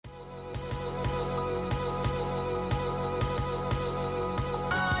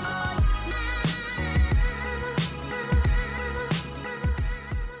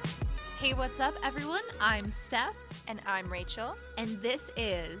what's up, everyone? I'm Steph. And I'm Rachel. And this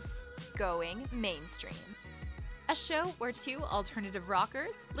is Going Mainstream, a show where two alternative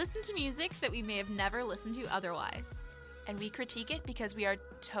rockers listen to music that we may have never listened to otherwise. And we critique it because we are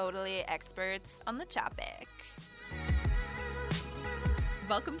totally experts on the topic.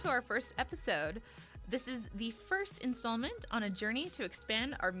 Welcome to our first episode. This is the first installment on a journey to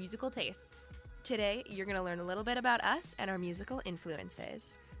expand our musical tastes. Today, you're going to learn a little bit about us and our musical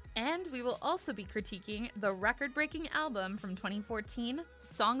influences. And we will also be critiquing the record-breaking album from 2014,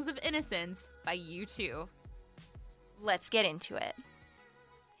 Songs of Innocence by U2. Let's get into it.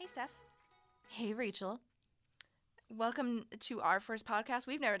 Hey, Steph. Hey, Rachel. Welcome to our first podcast.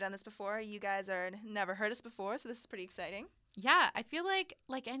 We've never done this before. You guys are never heard us before, so this is pretty exciting. Yeah, I feel like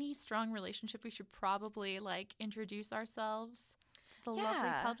any strong relationship, we should probably introduce ourselves to the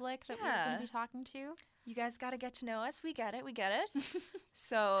lovely public that we're going to be talking to. You guys got to get to know us. We get it.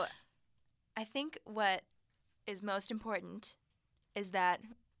 So I think what is most important is that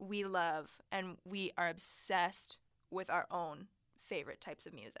we love and we are obsessed with our own favorite types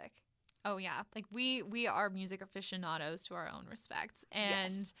of music. Oh, yeah. We are music aficionados to our own respects.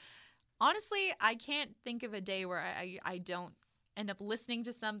 And yes. Honestly, I can't think of a day where I don't end up listening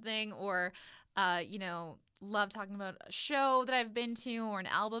to something or, love talking about a show that I've been to or an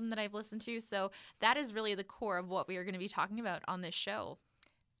album that I've listened to. So that is really the core of what we are going to be talking about on this show.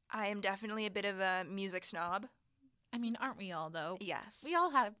 I am definitely a bit of a music snob. I mean, aren't we all, though? Yes. We all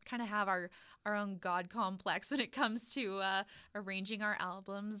have our own God complex when it comes to arranging our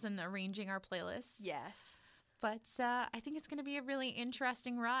albums and arranging our playlists. Yes. But I think it's going to be a really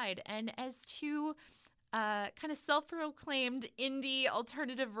interesting ride. And as two kind of self-proclaimed indie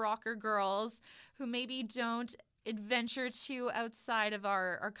alternative rocker girls who maybe don't adventure too outside of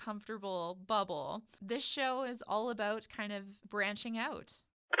our comfortable bubble, this show is all about kind of branching out.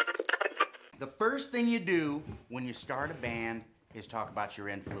 The first thing you do when you start a band is talk about your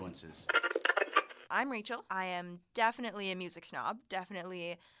influences. I'm Rachel. I am definitely a music snob.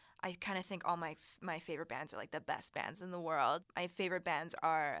 Definitely, I kind of think all my favorite bands are like the best bands in the world. My favorite bands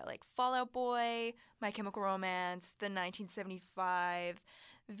are like Fall Out Boy, My Chemical Romance, The 1975,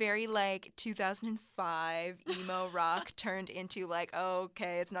 very 2005 emo rock turned into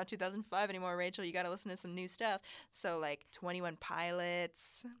okay, it's not 2005 anymore, Rachel, you gotta listen to some new stuff. So 21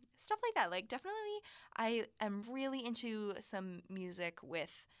 Pilots, stuff like that. Definitely I am really into some music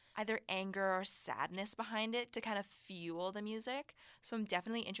with either anger or sadness behind it to kind of fuel the music. So I'm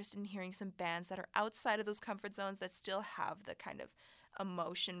definitely interested in hearing some bands that are outside of those comfort zones that still have the kind of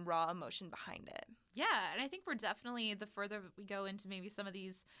raw emotion behind it. Yeah, and I think we're definitely, the further we go into maybe some of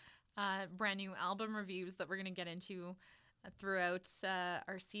these brand new album reviews that we're going to get into throughout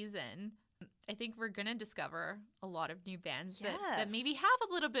our season, I think we're going to discover a lot of new bands that maybe have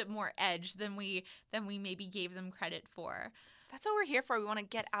a little bit more edge than we maybe gave them credit for. That's what we're here for. We want to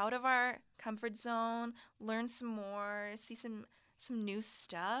get out of our comfort zone, learn some more, see some new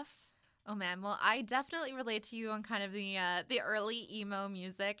stuff. Oh man, well I definitely relate to you on kind of the early emo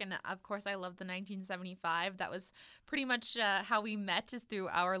music, and of course I love the 1975. That was pretty much how we met, is through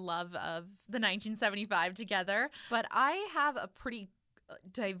our love of the 1975 together. But I have a pretty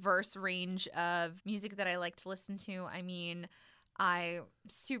diverse range of music that I like to listen to. I mean, I'm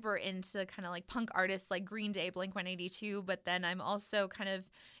super into kind of punk artists like Green Day, Blink-182, but then I'm also kind of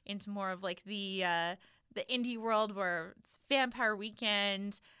into more of the indie world where it's Vampire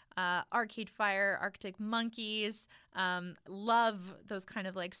Weekend, Arcade Fire, Arctic Monkeys. Love those kind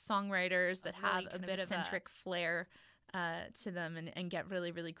of songwriters that have a bit of eccentric flair to them and get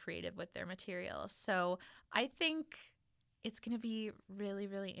really, really creative with their material. So I think it's going to be really,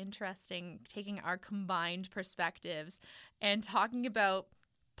 really interesting taking our combined perspectives and talking about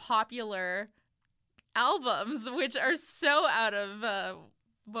popular albums, which are so out of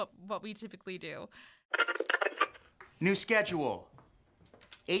what we typically do. New schedule.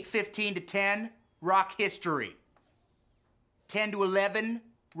 8:15 to 10, rock history. 10 to 11,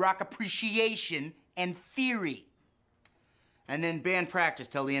 rock appreciation and theory. And then band practice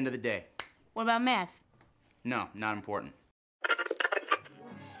till the end of the day. What about math? No, not important.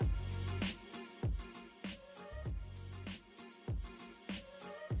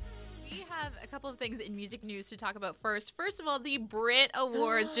 A couple of things in music news to talk about first. First of all, the Brit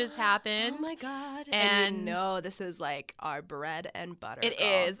Awards just happened. Oh my God. And this is our bread and butter. It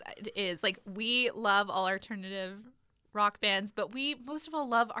is. We love all alternative rock bands, but we most of all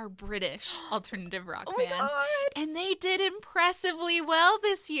love our British alternative rock bands. God. And they did impressively well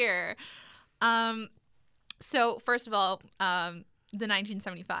this year. So first of all, the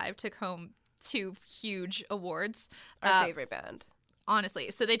 1975 took home 2 huge awards. Our favorite band.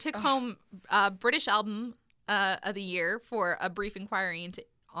 honestly. So they took home British Album of the Year for A Brief Inquiry into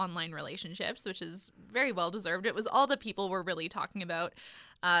Online Relationships, which is very well deserved. It was all the people were really talking about.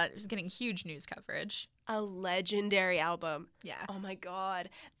 It was getting huge news coverage. A legendary album. Yeah. Oh my God.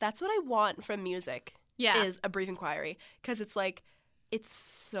 That's what I want from music. Yeah. Is A Brief Inquiry. Because it's like, it's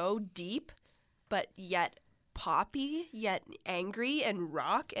so deep, but yet poppy, yet angry and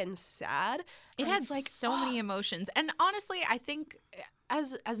rock and sad. It And had it's like so many emotions. And honestly, I think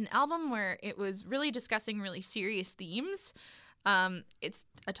as an album where it was really discussing really serious themes, it's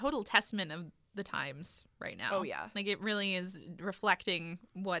a total testament of the times right now. Oh, yeah. Like, it really is reflecting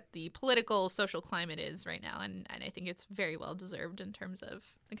what the political, social climate is right now. And I think it's very well deserved in terms of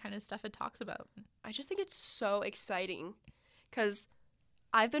the kind of stuff it talks about. I just think it's so exciting because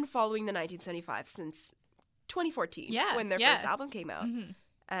I've been following the 1975 since 2014 Yeah, when their yeah. first album came out. Mhm.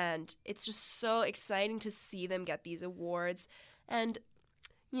 And it's just so exciting to see them get these awards. And,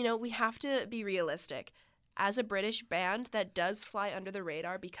 you know, we have to be realistic. As a British band that does fly under the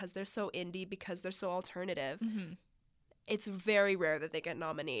radar because they're so indie, because they're so alternative, Mhm. it's very rare that they get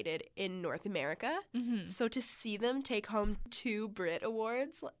nominated in North America. Mhm. So to see them take home 2 Brit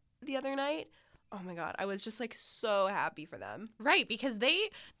Awards the other night, oh my God, I was just like so happy for them. Right, because they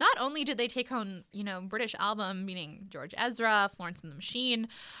not only did they take home, British album, meaning George Ezra, Florence and the Machine,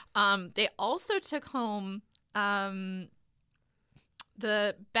 they also took home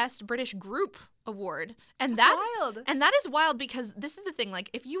the Best British Group Award, and That's that wild. and that is wild because this is the thing. Like,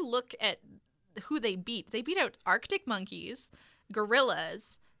 if you look at who they beat out Arctic Monkeys,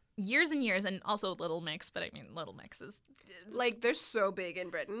 Gorillaz, Years and Years, and also Little Mix. But I mean, Little Mix is Like, they're so big in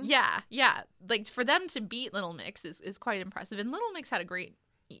Britain. yeah. Like, for them to beat Little Mix is quite impressive. And Little Mix had a great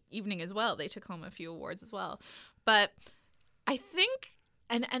evening as well. They took home a few awards as well. But I think,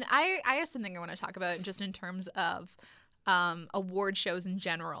 and I have something I want to talk about just in terms of award shows in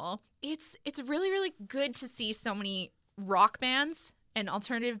general. It's really, really good to see so many rock bands and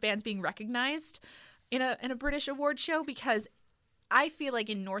alternative bands being recognized in a British award show, because I feel like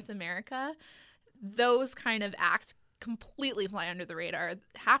in North America, those kind of acts completely fly under the radar.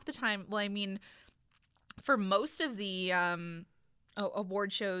 Half the time, well, I mean, for most of the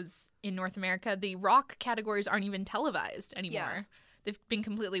award shows in North America, the rock categories aren't even televised anymore. Yeah. They've been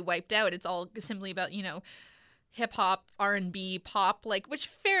completely wiped out. It's all simply about, hip hop, R&B, pop, like, which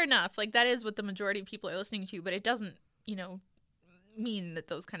fair enough. Like, that is what the majority of people are listening to, but it doesn't, mean that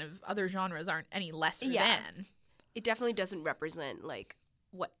those kind of other genres aren't any lesser Yeah. than. It definitely doesn't represent, like,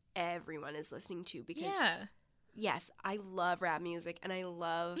 what everyone is listening to because, Yeah. yes, I love rap music and I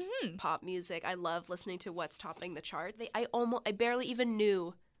love Mhm. pop music. I love listening to what's topping the charts. I barely even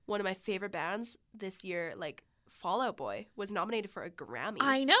knew one of my favorite bands this year, like Fall Out Boy, was nominated for a Grammy.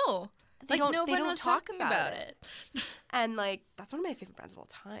 I know. They don't- no they one don't was talk talking about about it. it. And, like, that's one of my favorite bands of all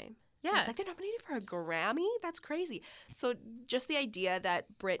time. And Yeah. it's like they're nominated for a Grammy? That's crazy. So just the idea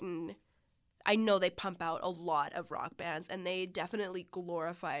that Britain, I know they pump out a lot of rock bands, and they definitely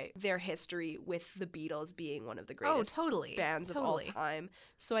glorify their history with the Beatles being one of the greatest totally. bands of all time.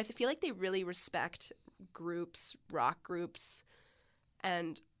 So I feel like they really respect groups, rock groups,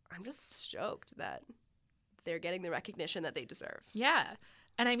 and I'm just stoked that they're getting the recognition that they deserve. Yeah.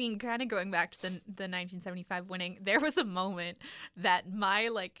 And I mean, kind of going back to the 1975 winning, there was a moment that my,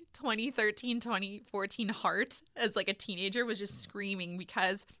 2013, 2014 heart as, a teenager was just screaming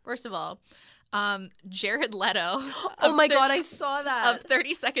because, first of all, Jared Leto. Oh my God, I saw that. Of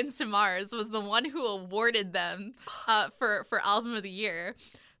 30 Seconds to Mars was the one who awarded them for Album of the Year.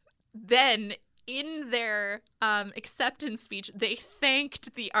 Then, in their acceptance speech, they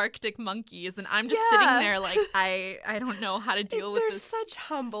thanked the Arctic Monkeys, and I'm just sitting there like, I don't know how to deal with They're this such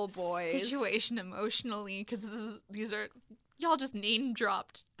humble boys. situation emotionally, because these are, y'all just name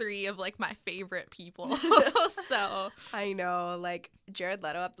dropped 3 of my favorite people. So I know, like Jared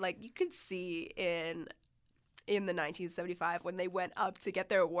Leto, like you could see in the 1975 when they went up to get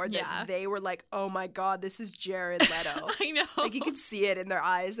their award Yeah. that they were like, oh my God, this is Jared Leto. I know. Like you could see it in their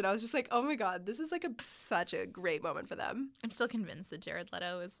eyes, and I was just like, oh my God, this is like such a great moment for them. I'm still convinced that Jared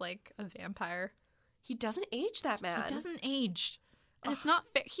Leto is like a vampire. He doesn't age that man. He doesn't age. And it's not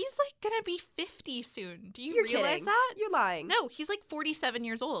fair. He's gonna be 50 soon. Do you You're realize kidding. that? You're lying. No, he's 47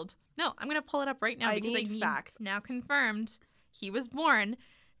 years old. No, I'm gonna pull it up right now I because need facts. Now confirmed. He was born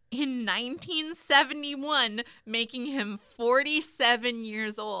in 1971, making him 47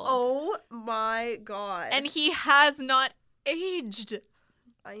 years old. Oh my God. And he has not aged.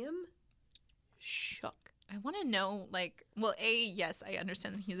 I am shook. I want to know, yes, I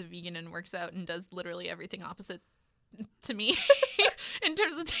understand that he's a vegan and works out and does literally everything opposite to me in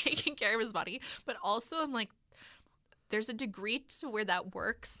terms of taking care of his body. But also, I'm like, there's a degree to where that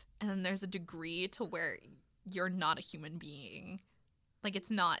works, and then there's a degree to where you're not a human being. Like, it's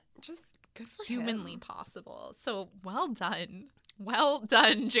not Just good for humanly him. possible. So well done. Well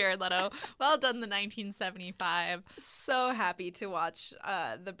done, Jared Leto. Well done, the 1975. So happy to watch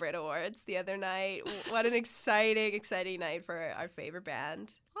the Brit Awards the other night. What an exciting night for our favorite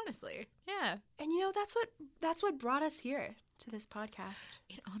band. Honestly, yeah. And that's what brought us here to this podcast.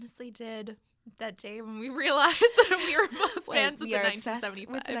 It honestly did. That day when we realized that we were both fans of We the are obsessed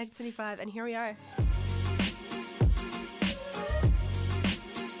 1975. with the 1975, and here we are.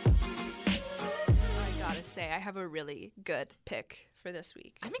 I gotta say, I have a really good pick for this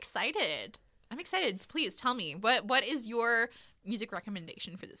week. I'm excited. Please tell me, what is your music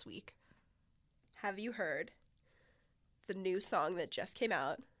recommendation for this week? Have you heard the new song that just came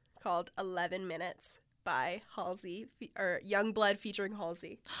out called 11 Minutes by Halsey, or Youngblood featuring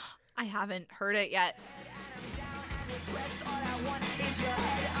Halsey? I haven't heard it yet.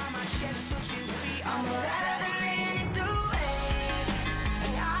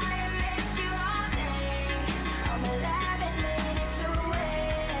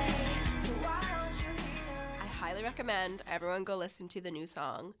 I highly recommend everyone go listen to the new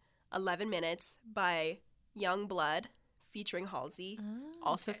song 11 Minutes by Youngblood featuring Halsey,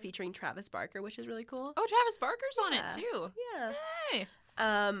 also featuring Travis Barker, which is really cool. Oh, Travis Barker's on Yeah. it too. Yeah. Hey.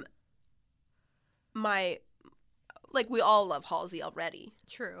 We all love Halsey already,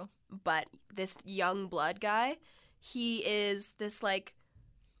 True. but this Youngblood guy, he is this like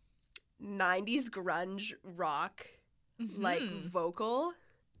 90s grunge rock like vocal,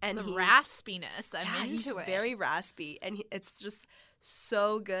 and The he's- raspiness. I'm yeah, he's into it. very raspy, and it's just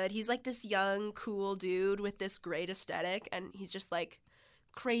so good. He's like this young, cool dude with this great aesthetic, and he's just like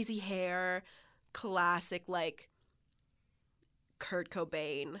crazy hair, classic like Kurt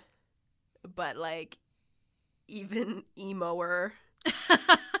Cobain, but like even emoer,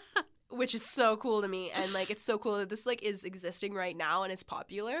 which is so cool to me. And like it's so cool that this like is existing right now and it's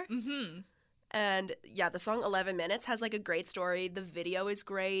popular. Mm-hmm. And yeah, the song 11 Minutes has like a great story. The video is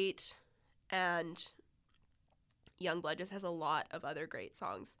great. And Youngblood just has a lot of other great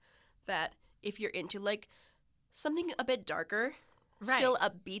songs that if you're into like something a bit darker, Right. still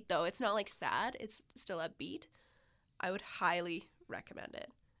upbeat though, it's not like sad, it's still upbeat, I would highly recommend it.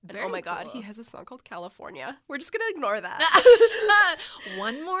 And Very oh my god, cool. he has a song called California. We're just gonna ignore that.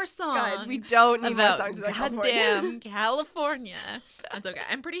 One more song. Guys, we don't need more about songs about goddamn California. California. That's okay.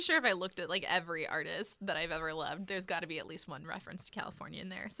 I'm pretty sure if I looked at like every artist that I've ever loved, there's got to be at least one reference to California in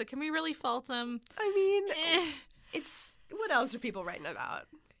there. So can we really fault them? I mean, Eh. it's what else are people writing about?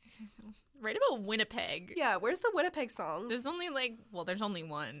 Right about Winnipeg. Yeah, where's the Winnipeg songs? There's only there's only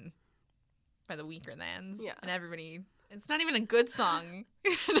one by the Weakerthans. Yeah. And everybody, it's not even a good song.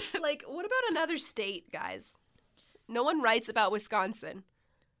 Like, what about another state, guys? No one writes about Wisconsin.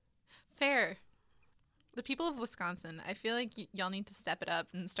 Fair. The people of Wisconsin, I feel like y'all need to step it up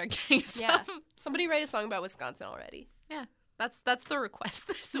and start getting some. Yeah. Somebody write a song about Wisconsin already. Yeah, that's the request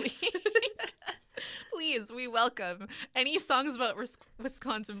this week. Please, we welcome any songs about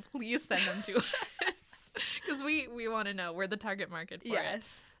Wisconsin. Please send them to us because we want to know. We're the target market for it.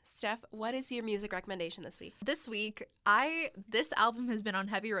 Steph, what is your music recommendation this week? This week, this album has been on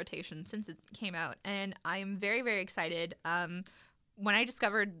heavy rotation since it came out, and I'm very, very excited. When I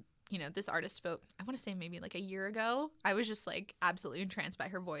discovered, this artist spoke, I want to say maybe like a year ago, I was just like absolutely entranced by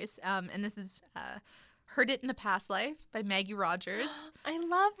her voice. And this is Heard It in a Past Life by Maggie Rogers. I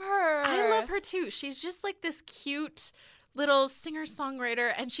love her. I love her too. She's just like this cute little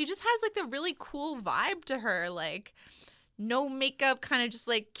singer-songwriter, and she just has like the really cool vibe to her, like no makeup, kind of just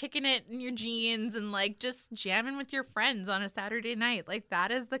like kicking it in your jeans and like just jamming with your friends on a Saturday night. Like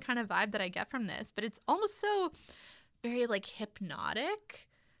that is the kind of vibe that I get from this, but it's almost so very like hypnotic,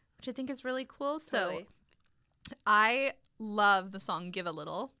 which I think is really cool. Totally. So I love the song Give a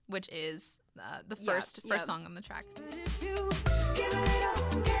Little, which is the first yeah. song on the track. But if you give a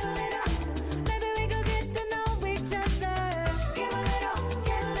little, get a little, maybe we could get to know each other. Give a little,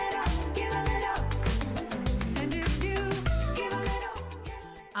 get a little, give a little. And if you give a little, get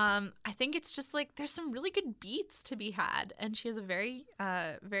a little. I think it's just like there's some really good beats to be had, and she has a very,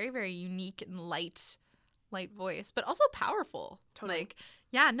 very, very unique and light voice, but also powerful. Totally. Like,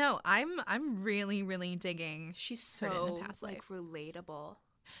 yeah, no, I'm really, really digging. She's Heard It in a so Past like Life. relatable.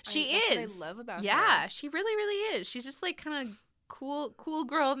 She that's is. what I love about her. Yeah, she really, really is. She's just like kind of cool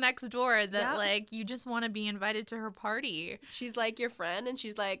girl next door that Yeah. like you just want to be invited to her party. She's like your friend, and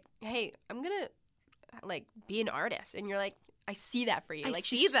she's like, "Hey, I'm gonna like be an artist," and you're like, "I see that for you." I Like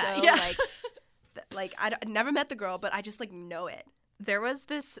see she's that, so, yeah. like, I never met the girl, but I just like know it. There was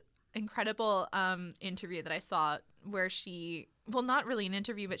this incredible interview that I saw where she, well, not really an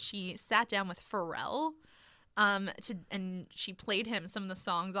interview, but she sat down with Pharrell and she played him some of the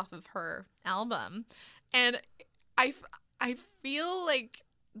songs off of her album. And I feel like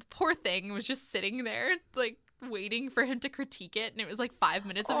the poor thing was just sitting there, like, waiting for him to critique it, and it was like 5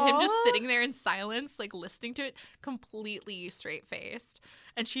 minutes of him just sitting there in silence, like listening to it, completely straight-faced,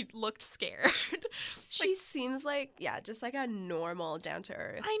 and she looked scared. She seems like, just like a normal,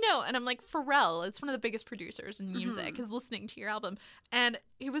 down-to-earth. I know, and I'm like, Pharrell, it's one of the biggest producers in music, is listening to your album, and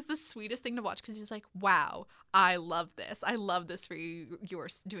it was the sweetest thing to watch, because he's like, wow, I love this for you, you're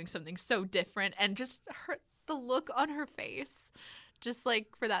doing something so different, and just the look on her face, just like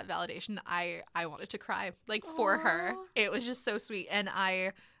for that validation, I wanted to cry, like, for her. It was just so sweet, and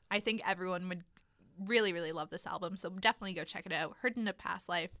I think everyone would really, really love this album, so definitely go check it out. Heard in a Past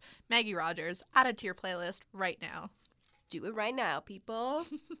Life, Maggie Rogers, add it to your playlist right now. Do it right now, people.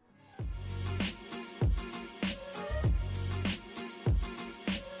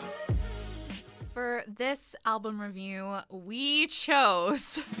 For this album review, we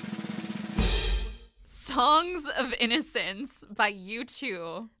chose Songs of Innocence by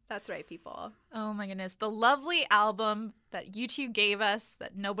U2. That's right, people. Oh my goodness. The lovely album that U2 gave us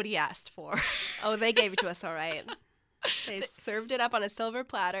that nobody asked for. Oh, they gave it to us all right. They served it up on a silver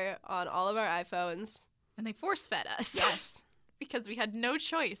platter on all of our iPhones. And they force-fed us. Yes. Because we had no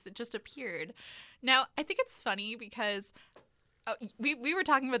choice. It just appeared. Now, I think it's funny because we were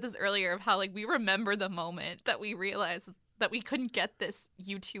talking about this earlier of how, like, we remember the moment that we realized that we couldn't get this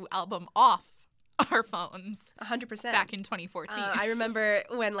U2 album off our phones 100%. back in 2014. I remember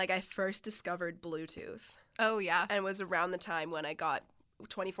when, like, I first discovered Bluetooth. Oh, yeah. And it was around the time when I got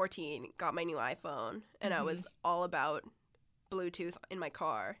 2014, got my new iPhone, and I was all about Bluetooth in my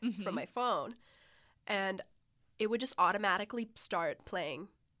car from my phone. And it would just automatically start playing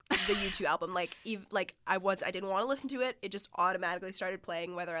the U2 album. Like, I didn't want to listen to it. It just automatically started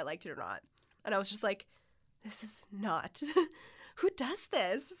playing whether I liked it or not. And I was just like, this is not... Who does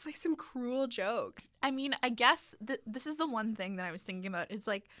this? It's like some cruel joke. I mean, I guess this is the one thing that I was thinking about is,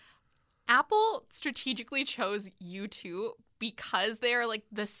 like, Apple strategically chose U2 because they're, like,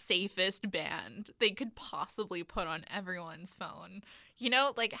 the safest band they could possibly put on everyone's phone. You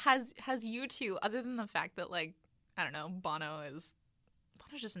know, like, has U2, other than the fact that, like, I don't know, Bono's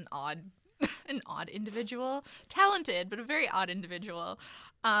just an odd individual, talented, but a very odd individual.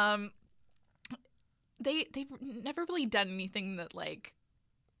 They've never really done anything that, like,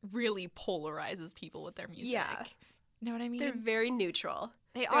 really polarizes people with their music. Yeah. You know what I mean? They're very neutral.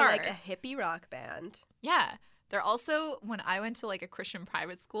 They're They're like a hippie rock band. Yeah. They're also, when I went to, like, a Christian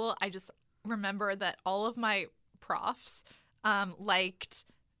private school, I just remember that all of my profs liked,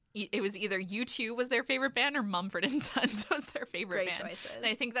 it was either U2 was their favorite band or Mumford & Sons was their favorite Great band. choices. And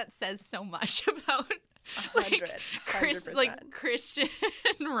I think that says so much about 100%. Christian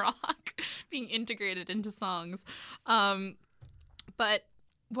rock being integrated into songs. But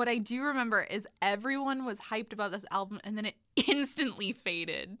what I do remember is everyone was hyped about this album, and then it instantly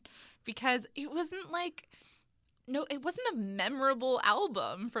faded because it wasn't a memorable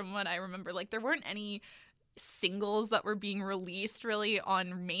album from what I remember. Like, there weren't any singles that were being released really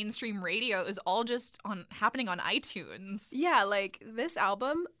on mainstream radio. It was all just happening on iTunes. Yeah, like, this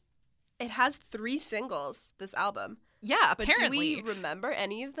album, it has 3 singles, this album. Yeah, But apparently. do we remember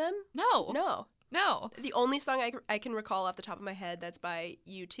any of them? No. No. The only song I can recall off the top of my head that's by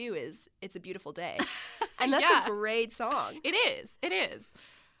U2 is It's a Beautiful Day. And that's Yeah. a great song. It is.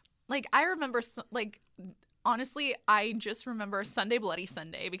 Like, I remember, honestly, I just remember Sunday Bloody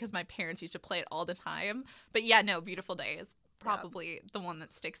Sunday because my parents used to play it all the time. But yeah, no, Beautiful Day is probably the one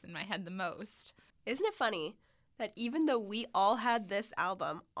that sticks in my head the most. Isn't it funny that even though we all had this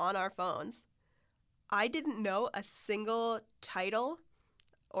album on our phones, I didn't know a single title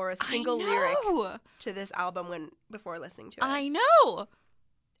or a single lyric to this album before listening to it. I know.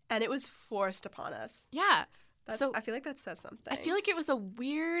 And it was forced upon us. Yeah. I feel like that says something. I feel like it was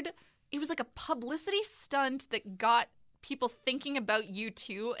like a publicity stunt that got people thinking about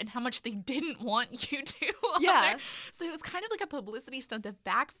U2 and how much they didn't want U2 on there. So it was kind of like a publicity stunt that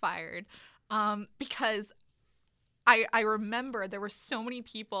backfired because I remember there were so many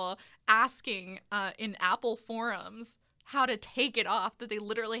people asking in Apple forums how to take it off that they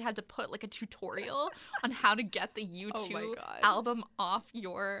literally had to put, like, a tutorial on how to get the U2 album off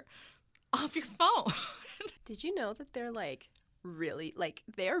your phone. Did you know that they're, like,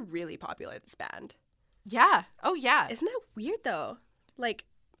 they're really popular, this band? Yeah. Oh, yeah. Isn't that weird, though? Like,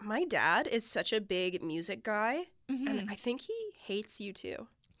 my dad is such a big music guy, and I think he hates U2.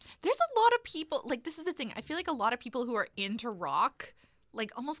 There's a lot of people, like, this is the thing. I feel like a lot of people who are into rock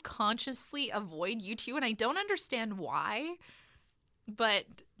like almost consciously avoid U2, and I don't understand why. But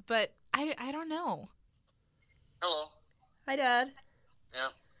I don't know. Hello. Hi, Dad. Yeah.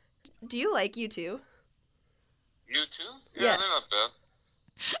 Do you like U2? You too? Yeah. They're not bad.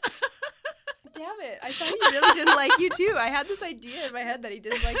 Damn it. I thought he really didn't like U2. I had this idea in my head that he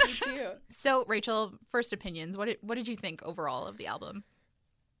didn't like U2. So, Rachel, first opinions. What did you think overall of the album?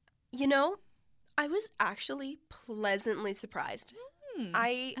 You know, I was actually pleasantly surprised.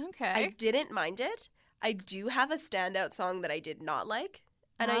 I Okay. didn't mind it. I do have a standout song that I did not like,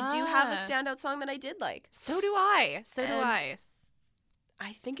 and I do have a standout song that I did like. So do I. So do And- I.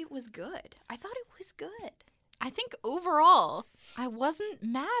 I think it was good. I thought it was good. I think overall, I wasn't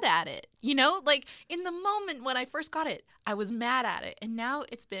mad at it. You know, like in the moment when I first got it, I was mad at it, and now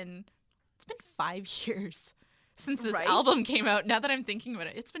it's been 5 years since this Right? album came out. Now that I'm thinking about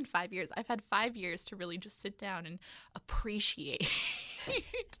it, it's been 5 years. I've had 5 years to really just sit down and appreciate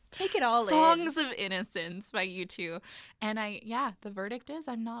Take it all Songs of Innocence by U2. And the verdict is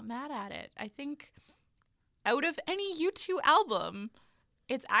I'm not mad at it. I think out of any U2 album,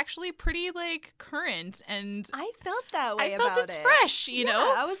 it's actually pretty like current, and I felt that way I felt about it's it. fresh, you Yeah,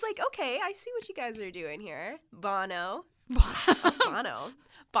 know? I was like, okay, I see what you guys are doing here. Bono's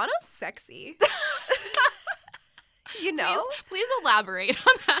sexy. You know? Please elaborate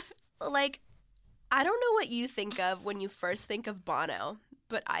on that. Like, I don't know what you think of when you first think of Bono,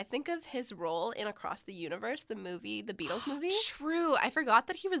 but I think of his role in Across the Universe, the movie, the Beatles movie. True. I forgot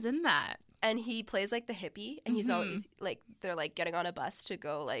that he was in that. And he plays like the hippie, and he's always like, they're like getting on a bus to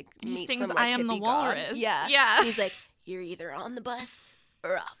go like And he meet sings some like I Am the hippie god. Walrus. Yeah. Yeah. And he's like, you're either on the bus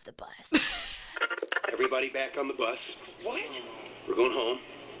or off the bus. Everybody back on the bus. What? We're going home.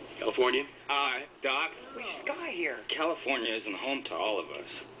 California. Doc, we just got here. California isn't home to all of us.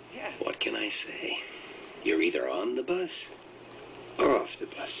 Yeah. What can I say? You're either on the bus or off the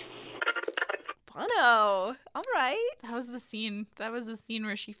bus. Bono. All right. That was the scene. That was the scene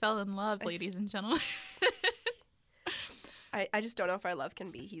where she fell in love, ladies and gentlemen. I just don't know if our love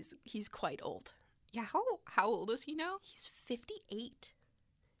can be. He's quite old. Yeah, how old is he now? He's 58.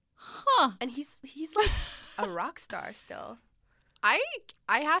 Huh. And he's like a rock star still. I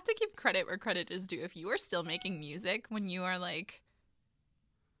have to give credit where credit is due. If you are still making music when you are like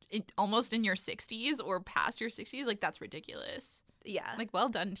almost in your 60s or past your 60s, like that's ridiculous. Yeah. Like, well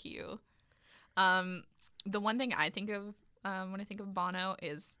done to you. The one thing I think of when I think of Bono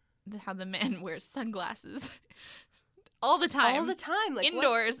is how the man wears sunglasses all the time. All the time. Like what-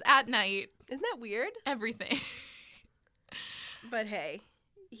 indoors, at night, Isn't that weird? everything. But hey,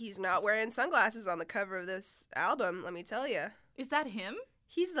 he's not wearing sunglasses on the cover of this album, let me tell you. Is that him?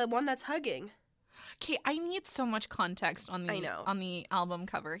 He's the one that's hugging. Okay, I need so much context on the I know. on the album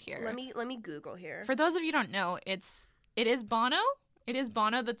cover here. Let me Google here. For those of you who don't know, it is Bono. It is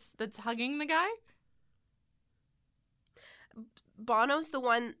Bono that's hugging the guy. Bono's the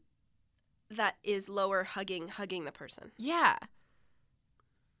one that is lower hugging the person. Yeah.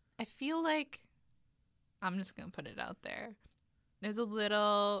 I feel like I'm just gonna put it out there. There's a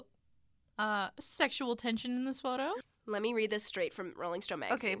little sexual tension in this photo. Let me read this straight from Rolling Stone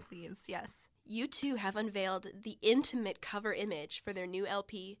magazine. Okay, please. Yes. U2 have unveiled the intimate cover image for their new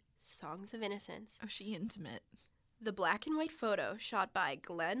LP, Songs of Innocence. Oh, she intimate. The black and white photo, shot by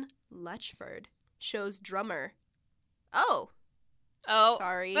Glenn Lutchford, shows drummer. Oh,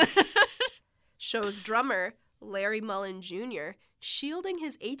 sorry. Shows drummer Larry Mullen Jr. shielding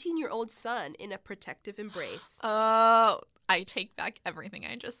his 18-year-old son in a protective embrace. Oh, I take back everything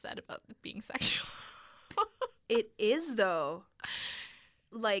I just said about it being sexual. It is, though.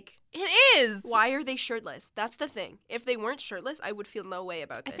 Like, It is. why are they shirtless? That's the thing. If they weren't shirtless, I would feel no way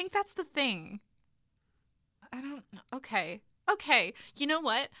about I this. think that's the thing. I don't know. Okay. You know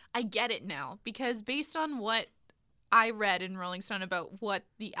what? I get it now because based on what I read in Rolling Stone about what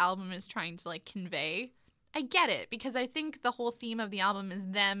the album is trying to like convey, I get it because I think the whole theme of the album is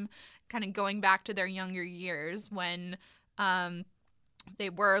them kind of going back to their younger years when they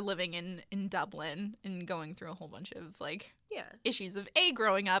were living in Dublin and going through a whole bunch of like Yeah. issues of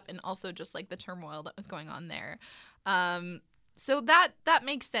growing up and also just like the turmoil that was going on there. So that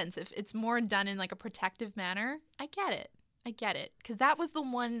makes sense. If it's more done in like a protective manner, I get it. Because that was the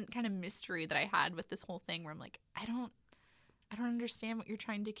one kind of mystery that I had with this whole thing where I'm like, I don't understand what you're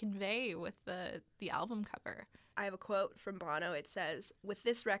trying to convey with the album cover. I have a quote from Bono. It says, "With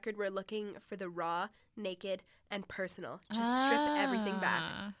this record, we're looking for the raw, naked, and personal. Just strip everything back.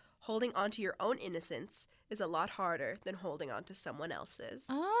 Holding onto your own innocence is a lot harder than holding onto someone else's."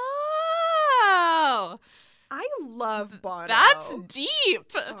 Oh, I love Bono. that's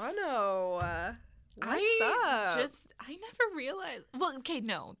deep. Bono. What's up? I never realized. Well, okay,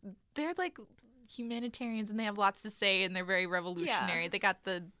 no, they're like humanitarians and they have lots to say and they're very revolutionary. Yeah. They got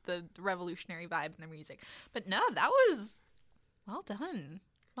the revolutionary vibe in their music. But no, that was well done.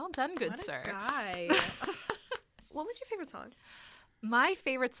 Well done, good What a sir. guy. What was your favorite song? My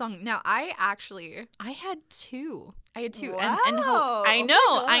favorite song. Now, I had two. And Wow. I Oh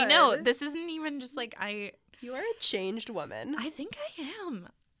know, my I know. God. This isn't even just like You are a changed woman. I think I am.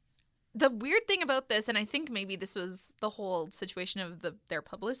 The weird thing about this, and I think maybe this was the whole situation of their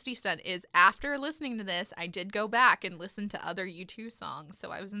publicity stunt, is after listening to this, I did go back and listen to other U2 songs.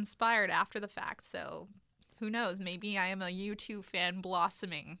 So I was inspired after the fact. So who knows? Maybe I am a U2 fan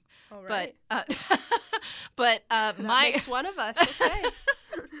blossoming. All right. But that my makes one of us. Okay.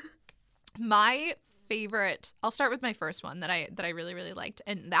 my favorite, I'll start with my first one that I really, really liked,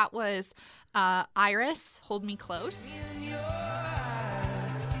 and that was Iris, Hold Me Close.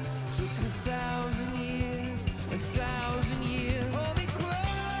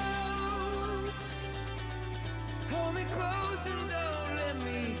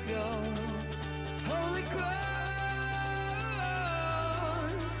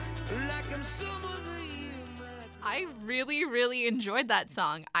 I really, really enjoyed that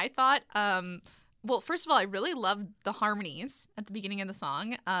song. I thought, well, first of all, I really loved the harmonies at the beginning of the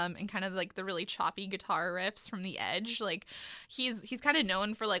song, and kind of like the really choppy guitar riffs from The Edge. Like, he's kind of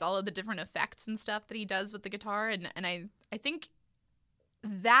known for like all of the different effects and stuff that he does with the guitar, and I think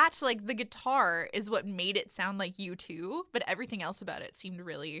that like the guitar is what made it sound like U2, but everything else about it seemed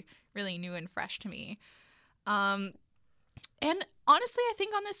really, really new and fresh to me. And honestly, I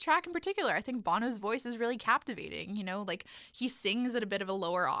think on this track in particular, I think Bono's voice is really captivating. You know, like he sings at a bit of a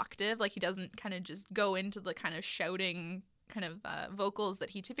lower octave. Like he doesn't kind of just go into the kind of shouting kind of vocals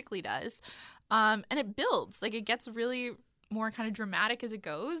that he typically does. And it builds. Like it gets really more kind of dramatic as it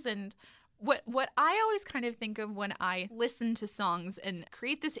goes. And what I always kind of think of when I listen to songs and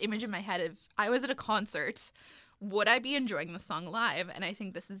create this image in my head of I was at a concert, would I be enjoying the song live? And I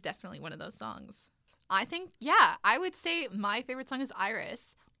think this is definitely one of those songs. I think, yeah, I would say my favorite song is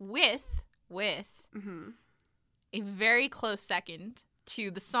Iris with a very close second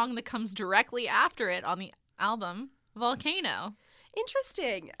to the song that comes directly after it on the album, Volcano.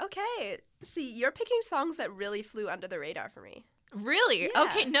 Interesting. Okay. See, you're picking songs that really flew under the radar for me. Really? Yeah.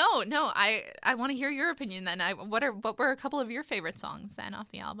 Okay, no. I want to hear your opinion then. What were a couple of your favorite songs then off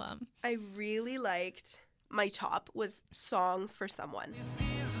the album? I really liked, my top was Song for Someone.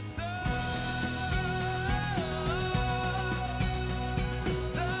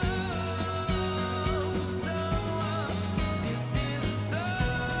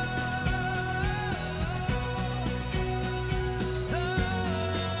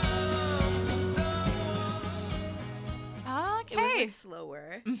 It was like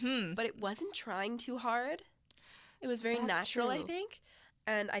slower, but it wasn't trying too hard. It was very That's natural, I true. think.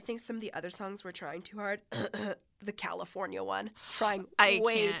 And I think some of the other songs were trying too hard. The California one, trying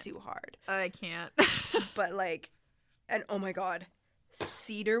way can't. too hard. I can't. But like, and oh my God,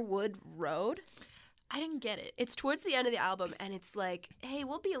 Cedarwood Road. I didn't get it. It's towards the end of the album, and it's like, hey,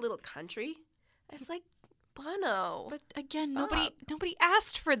 we'll be a little country. It's like, Bono. But again, Stop. nobody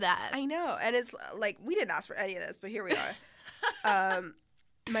asked for that. I know, and it's like we didn't ask for any of this, but here we are.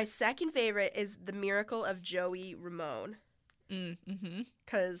 My second favorite is The Miracle of Joey Ramone, Mm-hmm.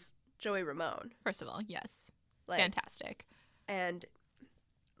 because Joey Ramone, First of all, yes. like, Fantastic. and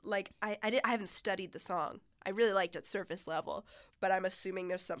like I haven't studied the song. I really liked it surface level, but I'm assuming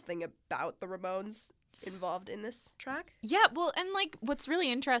there's something about the Ramones involved in this track. Yeah, well, and like what's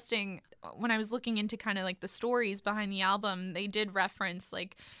really interesting when I was looking into kind of like the stories behind the album, they did reference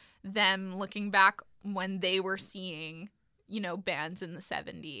like them looking back when they were seeing, you know, bands in the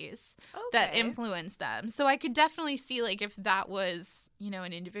 70s that Okay. influenced them. So I could definitely see like if that was, you know,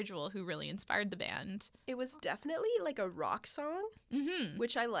 an individual who really inspired the band. It was definitely like a rock song, Mm-hmm.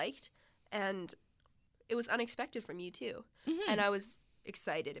 which I liked, and it was unexpected from you too. Mm-hmm. And I was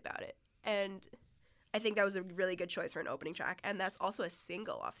excited about it. And I think that was a really good choice for an opening track, and that's also a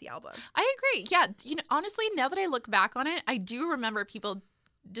single off the album. I agree. Yeah, you know, honestly, now that I look back on it, I do remember people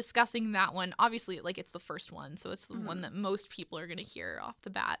discussing that one. Obviously, like it's the first one, so it's the one that most people are going to hear off the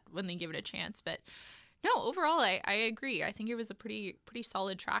bat when they give it a chance. But no, overall, I agree. I think it was a pretty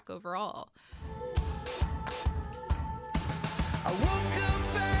solid track overall. I woke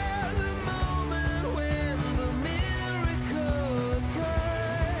up at the moment when the miracle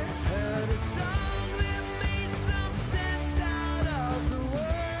occurred. Heard a song that made some sense out of the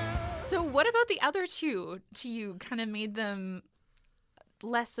world. So what about the other two to you kind of made them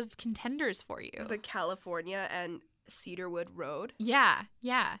less of contenders for you? The California and Cedarwood Road. Yeah.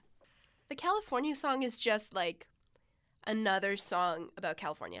 The California song is just like another song about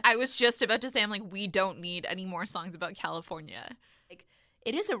California. I was just about to say, I'm like, we don't need any more songs about California. Like,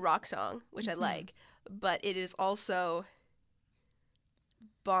 it is a rock song, which I like, but it is also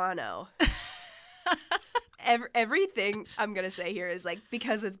Bono. Everything I'm going to say here is like,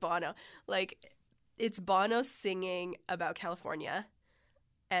 because it's Bono. Like, it's Bono singing about California.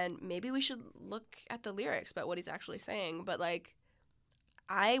 And maybe we should look at the lyrics about what he's actually saying. But like,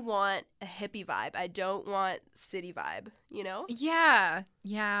 I want a hippie vibe. I don't want city vibe, you know? Yeah.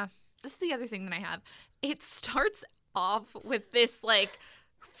 This is the other thing that I have. It starts off with this, like,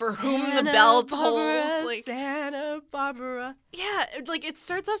 for whom the bell tolls. Like, Santa Barbara. yeah, like, it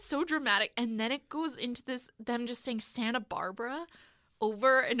starts off so dramatic, and then it goes into this, them just saying Santa Barbara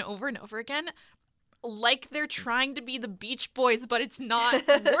over and over and over again, like they're trying to be the Beach Boys, but it's not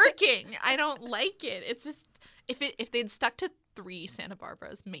working. I don't like it. It's just, if they'd stuck to 3 Santa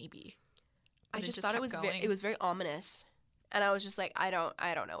Barbaras, maybe. I But just thought it kept was very ominous. And I was just like, I don't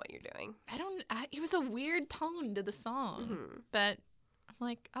know what you're doing. It was a weird tone to the song, Mm-hmm. but I'm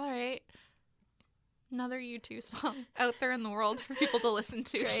like, all right, another U2 song out there in the world for people to listen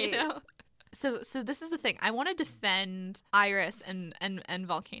to, Great. you know? So this is the thing. I want to defend Iris and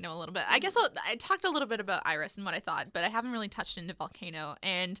Volcano a little bit. I guess I talked a little bit about Iris and what I thought, but I haven't really touched into Volcano.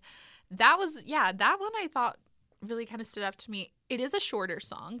 And that one I thought really kind of stood up to me. It is a shorter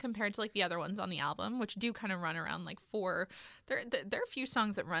song compared to like the other ones on the album, which do kind of run around like 4. There are a few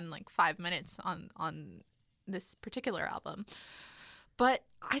songs that run like 5 minutes on this particular album. But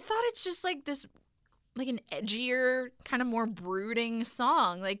I thought it's just like this, like an edgier, kind of more brooding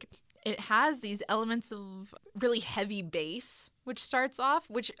song. Like, it has these elements of really heavy bass, which starts off,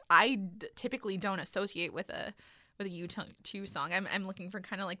 which I typically don't associate with a U2 song. I'm looking for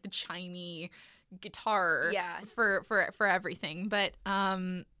kind of like the chimey guitar for everything. But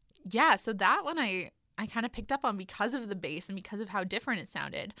so that one I kind of picked up on because of the bass and because of how different it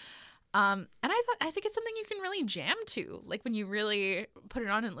sounded. And I think it's something you can really jam to. Like, when you really put it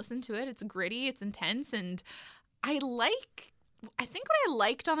on and listen to it, it's gritty, it's intense, and I think what I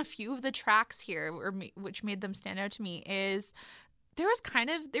liked on a few of the tracks here, which made them stand out to me, is they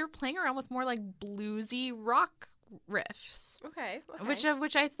were playing around with more like bluesy rock riffs. Okay.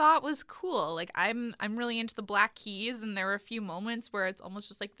 Which I thought was cool. Like, I'm really into the Black Keys, and there were a few moments where it's almost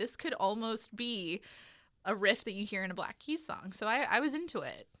just like this could almost be a riff that you hear in a Black Keys song. So I was into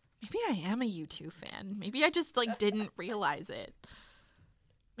it. Maybe I am a U2 fan. Maybe I just like didn't realize it.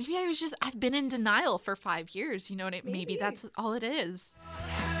 Maybe I've been in denial for 5 years. You know what? Maybe that's all it is.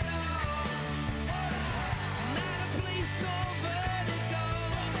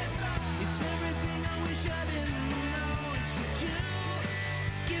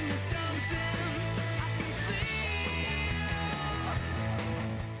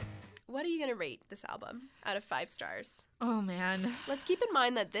 What are you going to rate this album out of 5 stars? Oh, man. Let's keep in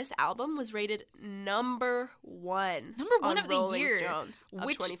mind that this album was rated number 1 on of the Rolling year Stones of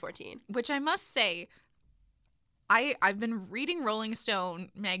 2014. Which I must say, I've been reading Rolling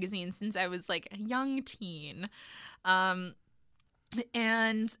Stone magazine since I was like a young teen. And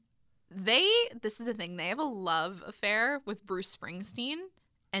this is the thing, they have a love affair with Bruce Springsteen,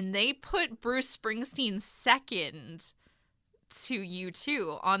 and they put Bruce Springsteen second to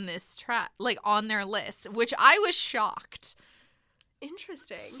U2 on this track, like on their list, which I was shocked.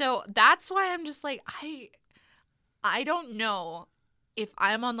 Interesting. So that's why I'm just like, I don't know if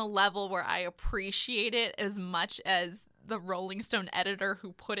I'm on the level where I appreciate it as much as the Rolling Stone editor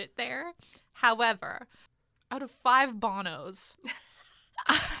who put it there. However, out of 5 Bonos,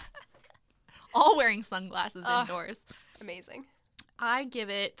 all wearing sunglasses indoors, amazing. I'm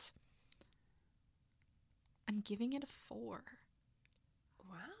giving it a 4.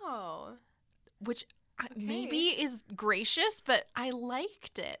 Wow. Which maybe is gracious, but I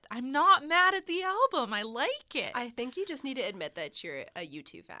liked it. I'm not mad at the album. I like it. I think you just need to admit that you're a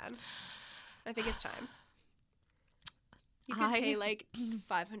U2 fan. I think it's time. You could pay like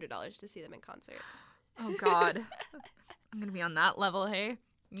 $500 to see them in concert. Oh, God. I'm going to be on that level, hey?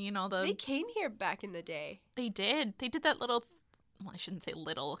 You know, They came here back in the day. They did. They did that little... Well, I shouldn't say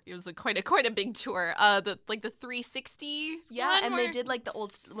little. It was quite a big tour. The 360. Yeah, and they did like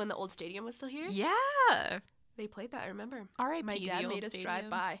when the old stadium was still here. Yeah, they played that. I remember. R.I.P. My dad made us stadium. drive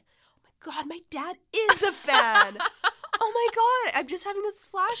by. Oh my God, my dad is a fan. Oh my God, I'm just having this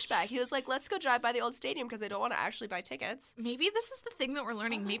flashback. He was like, "Let's go drive by the old stadium because I don't want to actually buy tickets." Maybe this is the thing that we're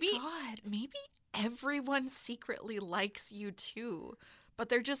learning. Oh my Maybe everyone secretly likes U2, but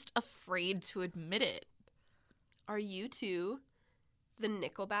they're just afraid to admit it. Are U2 the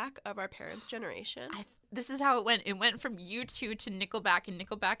Nickelback of our parents' generation? this is how it went. It went from U2 to Nickelback, and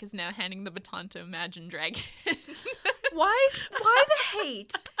Nickelback is now handing the baton to Imagine Dragons. Why the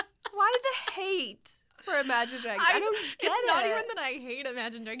hate? Why the hate for Imagine Dragons? I don't get It's not it. even that I hate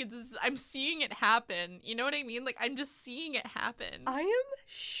Imagine Dragons. I'm seeing it happen. You know what I mean? Like, I'm just seeing it happen. I am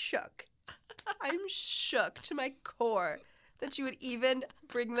shook. I'm shook to my core that you would even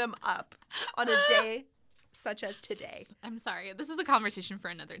bring them up on a day such as today. I'm sorry. This is a conversation for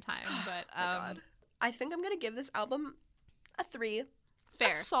another time, but Oh my God. I think I'm gonna give this album a 3. fair.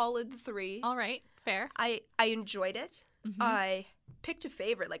 A solid 3. All right, fair. I enjoyed it. Mhm. I picked a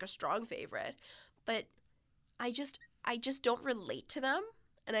favorite, like a strong favorite, but I just don't relate to them,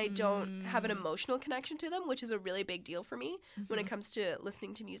 and I don't have an emotional connection to them, which is a really big deal for me when it comes to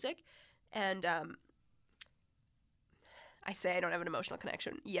listening to music. And I say I don't have an emotional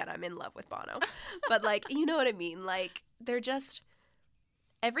connection, yet I'm in love with Bono. But, like, you know what I mean? Like, they're just...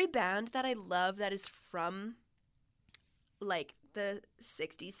 Every band that I love that is from, like, the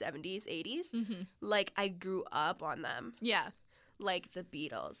 60s, 70s, 80s, like, I grew up on them. Yeah. Like, the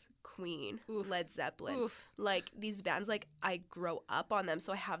Beatles, Queen, Oof. Led Zeppelin. Oof. Like, these bands, like, I grow up on them,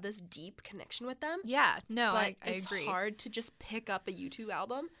 so I have this deep connection with them. Yeah. No, But I it's agree. hard to just pick up a U2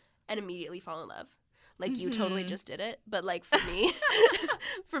 album and immediately fall in love. Like, you totally just did it. But, like, for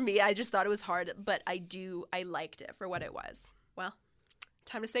me, I just thought it was hard. But I liked it for what it was. Well,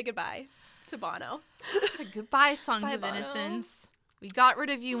 time to say goodbye to Bono. Goodbye, Songs Bye, of Bono. Innocence. We got rid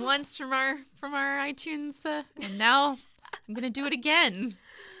of you once from our iTunes, and now I'm gonna do it again.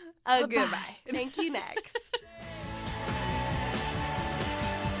 Goodbye. Thank you. Next.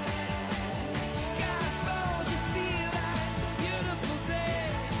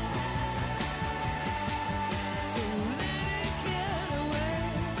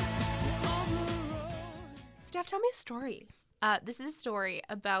 Steph, tell me a story. This is a story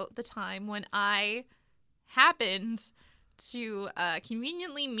about the time when I happened to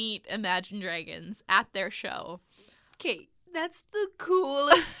conveniently meet Imagine Dragons at their show. Kate, that's the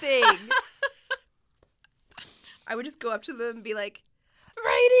coolest thing. I would just go up to them and be like,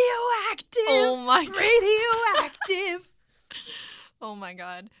 radioactive! Oh my God. Radioactive! Oh my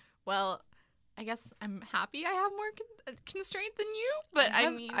God. Well, I guess I'm happy I have more constraint than you, but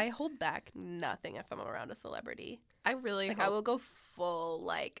I hold back nothing if I'm around a celebrity. I really Like, hope. I will go full,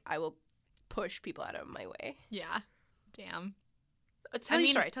 like, I will push people out of my way. Yeah. Damn. Tell I your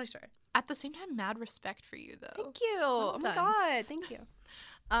mean- story, tell your story. At the same time, mad respect for you, though. Thank you. Well Oh my done. God, thank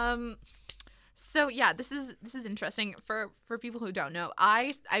you. So yeah, this is interesting for people who don't know.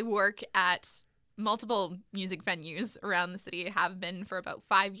 I work at multiple music venues around the city. I have been for about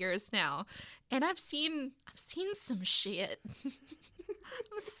 5 years now, and I've seen some shit.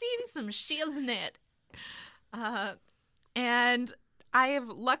 I've seen some shiznit. And I have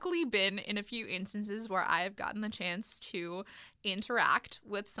luckily been in a few instances where I have gotten the chance to interact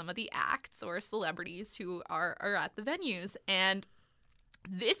with some of the acts or celebrities who are at the venues. And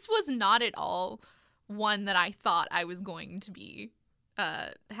this was not at all one that I thought I was going to be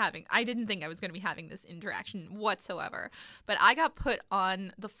having. I didn't think I was going to be having this interaction whatsoever. But I got put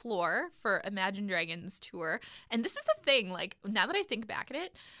on the floor for Imagine Dragons tour. And this is the thing, like, now that I think back at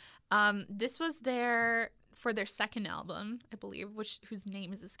it, this was for their second album, I believe, whose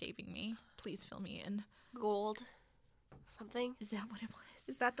name is escaping me. Please fill me in. Gold something. Is that what it was?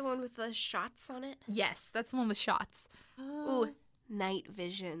 Is that the one with the shots on it? Yes, that's the one with shots. Ooh, Night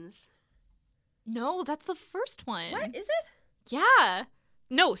Visions. No, that's the first one. What is it? Yeah.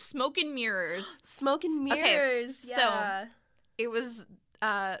 No, Smoke and Mirrors. Smoke and Okay, Mirrors. so- Yeah. It was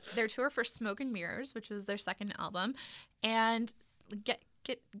their tour for Smoke and Mirrors, which was their second album. And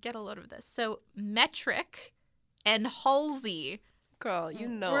get a load of this. So Metric and Halsey Girl, you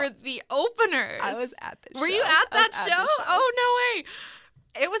know. were the openers. I was at the show. Were you at I that was at show? the show. Oh, no way.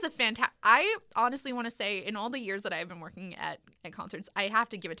 It was a fantastic. I honestly want to say, in all the years that I've been working at concerts, I have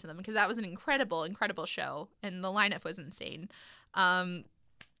to give it to them because that was an incredible, incredible show, and the lineup was insane.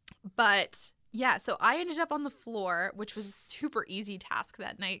 But yeah, so I ended up on the floor, which was a super easy task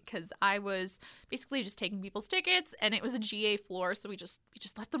that night because I was basically just taking people's tickets, and it was a GA floor, so we just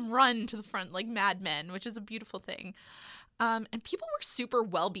let them run to the front like madmen, which is a beautiful thing. And people were super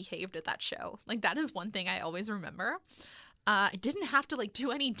well behaved at that show. Like, that is one thing I always remember. I didn't have to like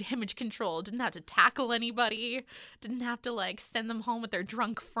do any damage control, didn't have to tackle anybody, didn't have to like send them home with their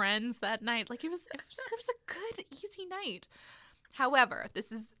drunk friends that night. Like, it was a good, easy night. However,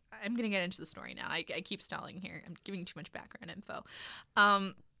 I'm going to get into the story now. I keep stalling here. I'm giving too much background info.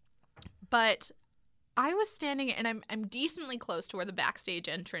 But I was standing, and I'm decently close to where the backstage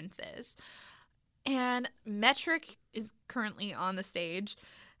entrance is. And Metric is currently on the stage,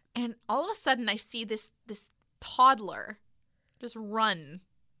 And all of a sudden I see this toddler just run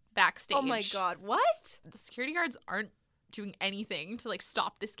backstage. Oh my God, what? The security guards aren't doing anything to like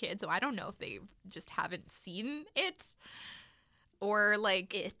stop this kid, so I don't know if they just haven't seen it or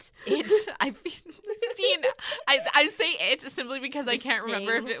like It. I've seen I say it simply because I This can't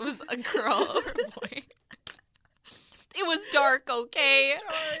remember if thing. it was a girl or a boy. It was dark, okay?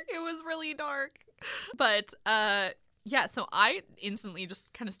 It was really dark. But yeah, so I instantly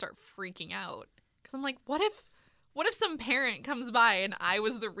just kind of start freaking out cuz I'm like, what if some parent comes by and I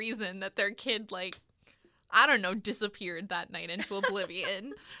was the reason that their kid like I don't know, disappeared that night into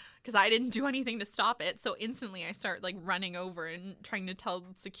oblivion because I didn't do anything to stop it. So instantly I start like running over and trying to tell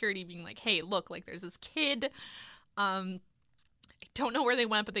security, being like, hey, look, like there's this kid. I don't know where they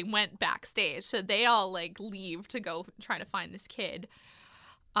went, but they went backstage. So they all like leave to go try to find this kid.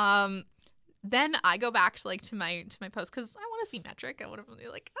 Then I go back to like to my post because I want to see Metric. I want to be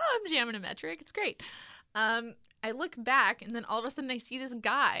like, oh, I'm jamming a Metric. It's great. I look back and then all of a sudden I see this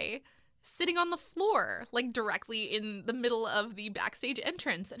guy sitting on the floor, like directly in the middle of the backstage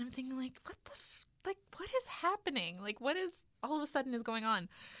entrance. And I'm thinking like, what is happening? Like, what is all of a sudden is going on?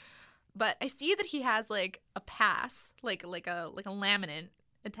 But I see that he has like a pass, like a laminate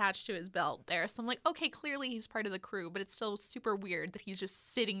attached to his belt there. So I'm like, okay, clearly he's part of the crew, but it's still super weird that he's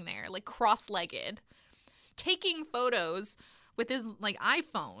just sitting there, like cross-legged, taking photos with his like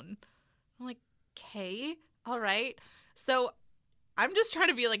iPhone. I'm like, okay, all right. So I'm just trying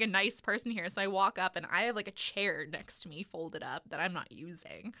to be like a nice person here. So I walk up and I have like a chair next to me folded up that I'm not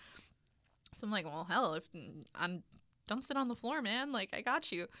using. So I'm like, well, hell, if don't sit on the floor, man. Like, I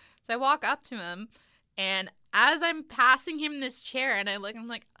got you. So I walk up to him, and as I'm passing him this chair, and I'm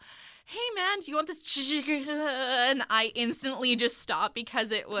like, hey, man, do you want this? And I instantly just stopped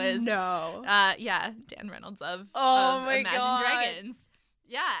because it was No. Dan Reynolds of my Imagine God. Dragons.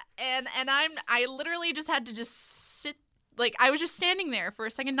 Yeah, and I literally just had to just sit, like, I was just standing there for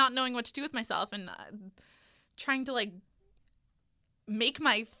a second, not knowing what to do with myself, and trying to like make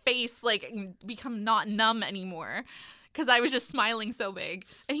my face like become not numb anymore because I was just smiling so big.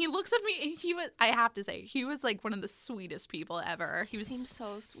 And he looks at me, and I have to say, he was like one of the sweetest people ever. He Seems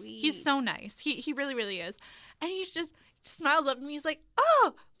so sweet. He's so nice. He really, really is. And he just smiles up at me. He's like,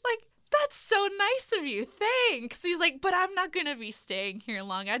 oh, like, that's so nice of you. Thanks. He's like, but I'm not going to be staying here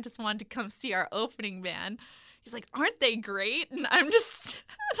long. I just wanted to come see our opening band. He's like, aren't they great? And I'm like,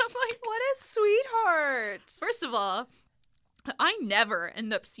 What a sweetheart. first of all, I never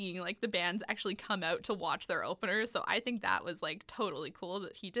end up seeing like the bands actually come out to watch their openers. So I think that was like totally cool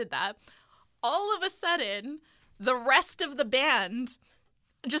that he did that. All of a sudden, the rest of the band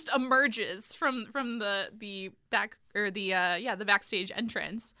just emerges from the back or the backstage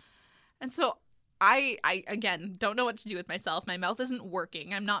entrance. And so I again don't know what to do with myself. My mouth isn't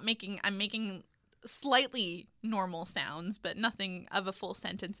working. I'm making slightly normal sounds, but nothing of a full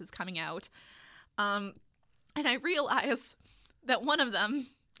sentence is coming out. And I realize that one of them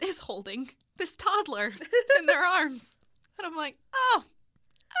is holding this toddler in their arms. And I'm like, oh,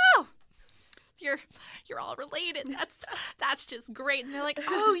 you're all related. That's just great. And they're like,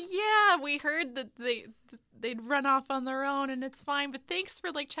 oh yeah, we heard that they'd run off on their own and it's fine, but thanks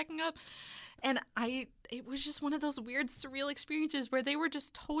for like checking up. And it was just one of those weird surreal experiences where they were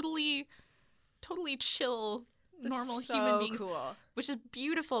just totally chill, normal That's so human beings, cool. which is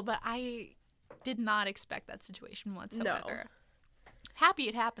beautiful, but I did not expect that situation whatsoever. Happy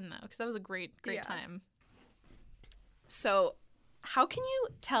it happened though, because that was a great Yeah. time. So, how can you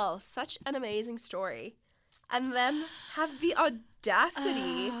tell such an amazing story and then have the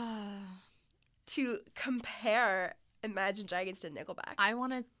audacity to compare Imagine Dragons to Nickelback? I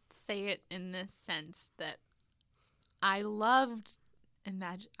want to say it in this sense that I loved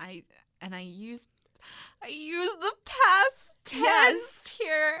I use the past tense Yes.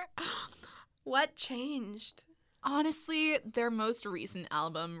 here. What changed? Honestly, their most recent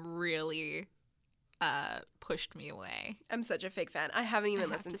album really pushed me away. I'm such a fake fan. I haven't even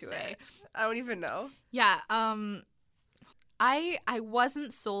have listened to to say. it. I don't even know. Yeah, I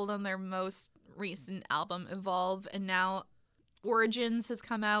wasn't sold on their most recent album, Evolve, and now Origins has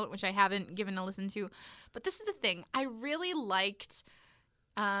come out, which I haven't given a listen to. But this is the thing. I really liked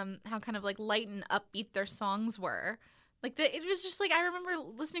how kind of like light and upbeat their songs were. Like it was just like I remember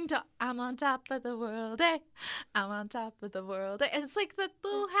listening to "I'm on top of the world, eh? I'm on top of the world," and it's like the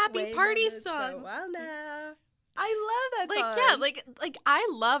little happy Wait party on this for a song. while now. I love that Like song. yeah, like I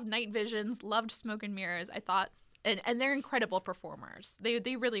loved Night Visions, loved Smoke and Mirrors. I thought, and they're incredible performers. They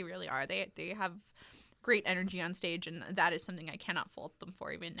really really are. They have great energy on stage, and that is something I cannot fault them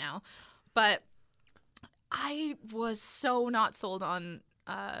for even now. But I was so not sold on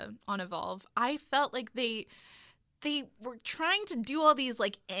on Evolve, I felt like they were trying to do all these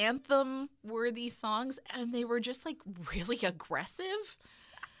like anthem worthy songs, and they were just like really aggressive.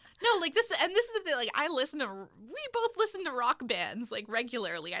 No, like this is the thing, like we both listen to rock bands like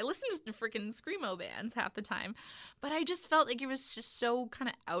regularly. I listen to freaking screamo bands half the time, but I just felt like it was just so kind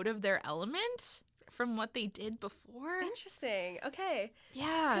of out of their element from what they did before. Interesting. Okay.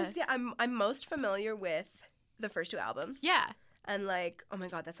 Yeah. 'Cause, yeah, I'm most familiar with the first two albums. Yeah. And like, oh my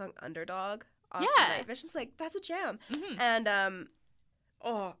god, that song Underdog off Yeah. Night Vision's like, that's a jam. Mhm. And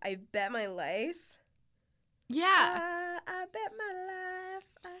I Bet My Life. Yeah. I bet my life.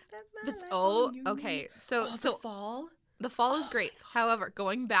 I bet my But life on you. okay. So The Fall. The Fall is great. However,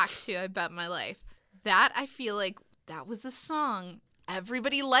 going back to I Bet My Life, that I feel like that was the song.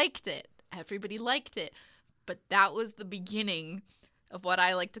 Everybody liked it. But that was the beginning of what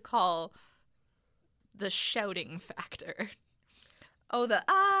I like to call the shouting factor. Oh,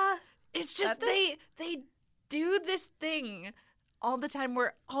 It's just That they do this thing all the time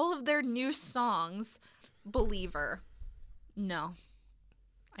where all of their new songs, Believer. No.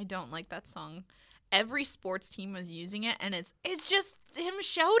 I don't like that song. Every sports team was using it, and it's just him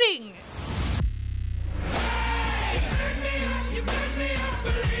shouting.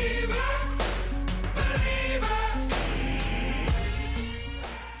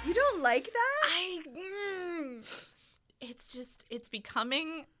 You don't like that? It's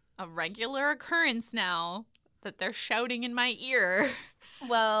becoming a regular occurrence now that they're shouting in my ear.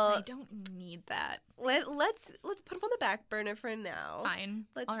 Well, I don't need that. let's put them on the back burner for now. Fine.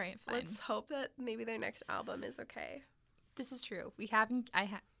 All right, fine. Let's hope that maybe their next album is okay. This is true. We haven't.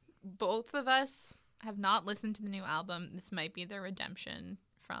 Both of us have not listened to the new album. This might be their redemption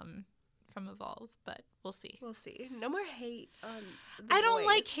from Evolve, but we'll see. We'll see. No more hate on the I don't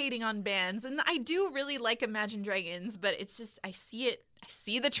like boys. hating on bands, and I do really like Imagine Dragons, but it's just I see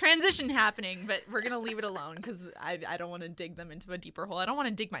the transition happening, but we're gonna leave it alone because I don't want to dig them into a deeper hole. I don't want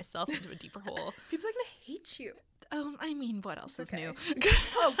to dig myself into a deeper hole. People are gonna hate you. I mean, what else is Okay. new? Oh,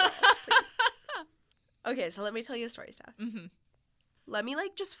 girl, please. Okay, so let me tell you a story, Steph. Mm-hmm. Let me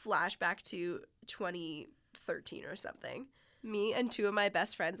just flash back to 2013 or something. Me and two of my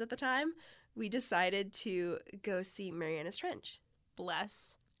best friends at the time, we decided to go see Marianas Trench.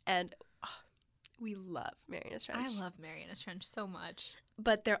 Bless. And we love Marianas Trench. I love Marianas Trench so much.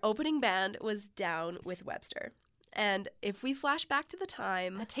 But their opening band was Down with Webster. And if we flash back to the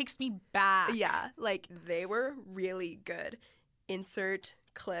time, That takes me back. yeah, they were really good. Insert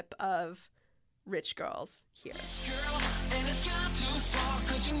clip of Rich Girls here. Girl, and it's gone too far,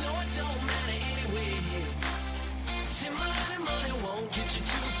 'cause you know it don't matter anyway. See, money won't get you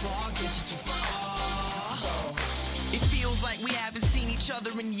too far, It feels like we haven't seen each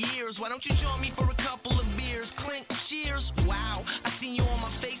other in years. Why don't you join me for a couple of beers? Clink, cheers. Wow, I seen you on my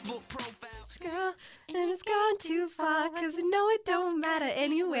Facebook profile. Girl, and it's gone too far, 'cause you know it don't matter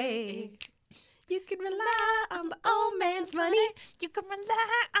anyway. You can rely on the old man's money. You can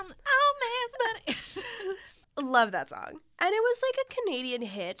rely on the old man's money. Love that song. And it was a Canadian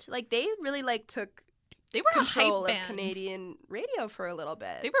hit. They really took They were control a hype of band. Canadian radio for a little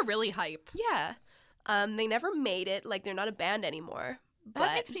bit. They were really hype. Yeah. They never made it. They're not a band anymore. That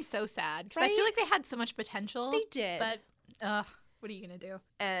But makes me so sad because I feel Right? like they had so much potential. They did. But, what are you going to do?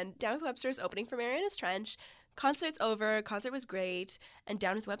 and Down with Webster is opening for Marianas Trench. Concert's over. Concert was great. And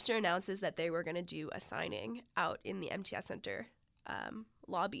Down with Webster announces that they were going to do a signing out in the MTS Center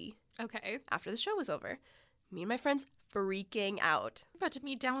lobby Okay. after the show was over. Me and my friends freaking out. I'm about to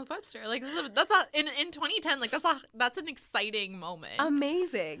meet Down with Webster. In 2010, that's an exciting moment.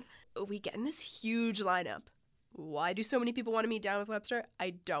 Amazing. We get in this huge lineup. Why do so many people want to meet Down with Webster? I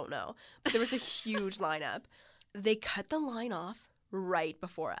don't know. But there was a huge lineup. They cut the line off right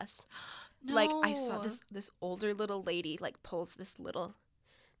before us. No. I saw this older little lady pulls this little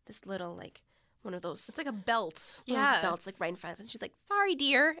one of those It's like a belt. one of those Yeah. belts right in front of us. She's like, "Sorry,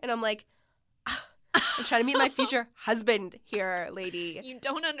 dear," and I'm like, "I'm trying to meet my future husband here, lady. You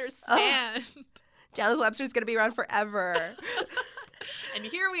don't understand. Down with Webster's gonna be around forever." And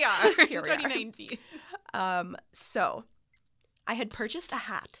here we are in Here we are. 2019. So I had purchased a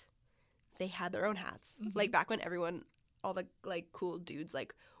hat. They had their own hats. Mhm. Back when all the cool dudes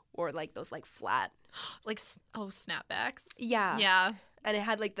wore those flat. Snapbacks. Yeah. Yeah. And it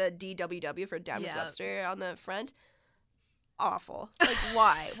had the DWW for Down with Yeah. Webster on the front. Awful.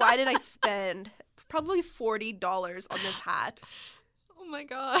 Why? Why did I spend probably $40 on this hat? Oh my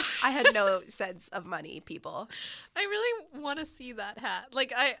god. I had no sense of money, people. I really want to see that hat.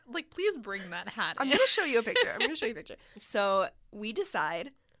 Please bring that hat I'm in. going to show you a picture. So we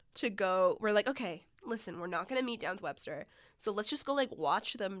decide, to go. We're like, okay, listen, we're not gonna meet down with Webster, so let's just go like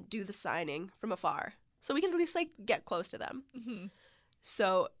watch them do the signing from afar, so we can at least like get close to them. Mm-hmm.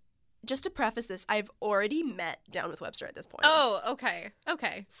 So, just to preface this, I've already met down with Webster at this point. Oh, okay.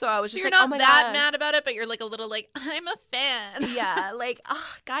 Okay. So I was So just you're like, not oh my that God. mad about it, but you're like a little like, I'm a fan. Yeah, like,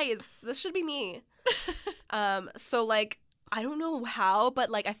 guys, this should be me. So like, I don't know how, but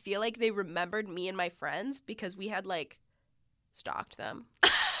like, I feel like they remembered me and my friends because we had like stalked them.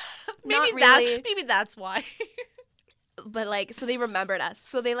 Not really. Maybe that's why. But like, so they remembered us.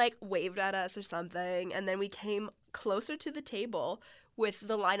 So they like waved at us or something, and then we came closer to the table with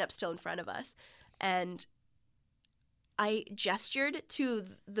the lineup still in front of us, and I gestured to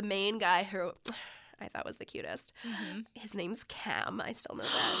the main guy who I thought was the cutest. Mm-hmm. His name's Cam. I still know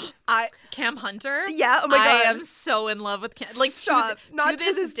that. Cam Hunter. Yeah. Oh my God. I am so in love with Cam. Like Stop. Not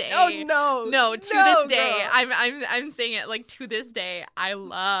to this day. Oh no. No, to No, this day, girl. I'm saying it like to this day. I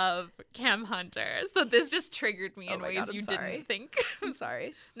love Cam Hunter. So this just triggered me Oh in my ways God, I'm you sorry. didn't think. I'm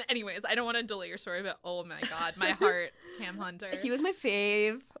sorry. Anyways, I don't want to delay your story, but oh my God, my heart, Cam Hunter. He was my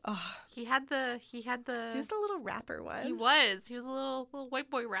fave. Oh, He had the. he was the little rapper one. He was a little white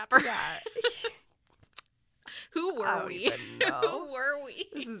boy rapper. Yeah. Who I were don't we? even know. Who were we?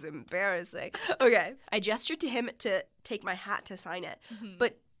 This is embarrassing. Okay. I gestured to him to take my hat to sign it. Mhm.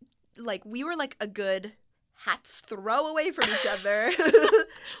 But like we were like a good hats throw away from each other.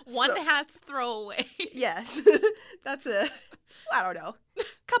 One So- hat's throwaway. Yes. That's I don't know,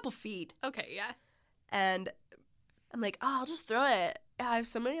 couple feet. Okay, yeah. And I'm like, oh, I'll just throw it. I have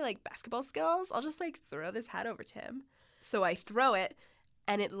so many like basketball skills. I'll just like throw this hat over to him. So I throw it,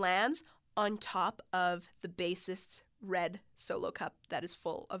 and it lands on top of the bassist's red solo cup that is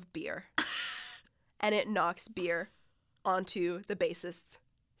full of beer. And it knocks beer onto the bassist's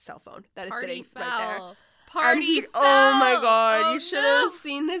cell phone that is Party sitting foul. right there. Party And he, foul. oh my God, Oh, you should no. have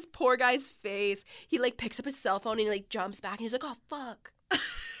seen this poor guy's face. He like picks up his cell phone and he like jumps back and he's like, oh fuck.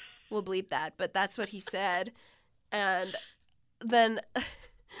 We'll bleep that, but that's what he said. And then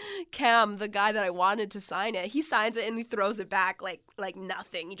Cam, the guy that I wanted to sign it, he signs it and he throws it back like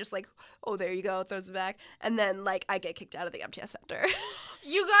nothing. He just like, oh, there you go, throws it back. And then like I get kicked out of the MTS Center.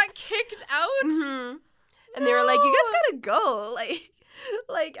 You got kicked out? Mhm. And they were like, you guys gotta go.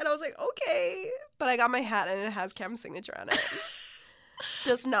 Like, and I was like, okay. But I got my hat and it has Cam's signature on it.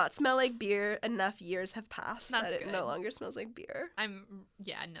 Does not smell like beer. Enough years have passed That's that it good. no longer smells like beer.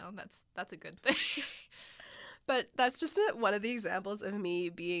 That's a good thing. But that's just one of the examples of me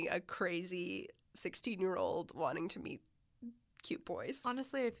being a crazy 16-year-old wanting to meet cute boys.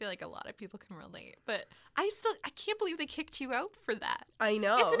 Honestly, I feel like a lot of people can relate, but I can't believe they kicked you out for that. I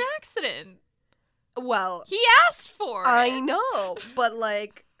know. It's an accident. Well, He asked for I it. know. But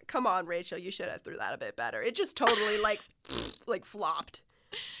like, come on, Rachel, you should have threw that a bit better. It just totally like flopped.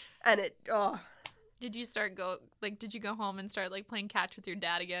 And it Did you did you go home and start like playing catch with your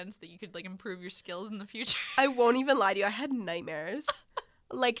dad again so that you could like improve your skills in the future? I won't even lie to you. I had nightmares.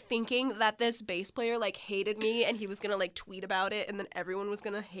 Like thinking that this bass player like hated me and he was gonna like tweet about it and then everyone was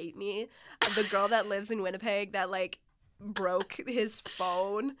gonna hate me. And the girl that lives in Winnipeg that like broke his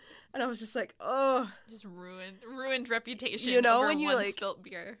phone, and I was just like, oh. Just ruined reputation. You know, over when you, one like- spilt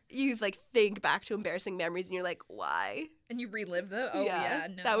beer You like think back to embarrassing memories and you're like, why? and you relive them. Oh yeah,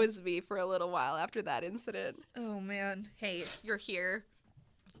 no. That was me for a little while after that incident. Oh man. Hey, you're here.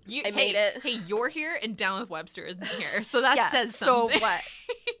 I made it. Hey, you're here, and Down with Webster isn't here, so that Yeah, says so something. what?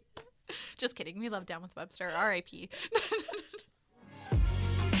 Just kidding. We love Down with Webster. R.I.P.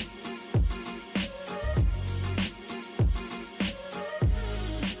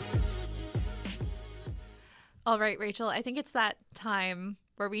 All right, Rachel. I think it's that time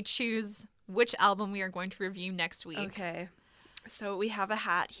where we choose which album we are going to review next week. Okay. So we have a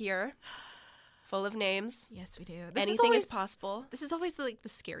hat here full of names. Yes, we do. Anything is possible. This is always like the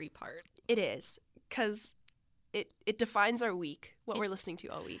scary part. It is, because it defines our week, what we're listening to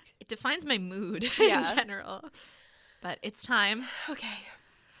all week. It defines my mood Yeah. in general. But it's time. Okay.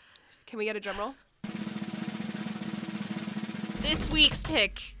 Can we get a drum roll? This week's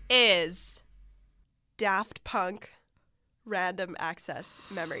pick is Daft Punk Random Access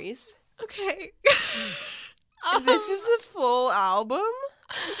Memories. okay. This is a full album?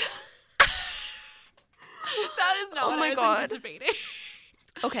 That is not Oh what my I was God. anticipating.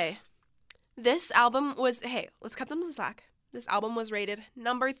 Okay. This album was, hey, let's cut them some slack. This album was rated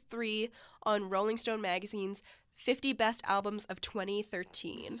number 3 on Rolling Stone magazine's 50 Best Albums of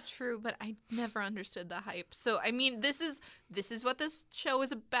 2013. This is true, but I never understood the hype. So I mean, this is what this show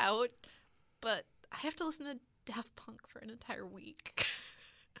is about. But I have to listen to Daft Punk for an entire week.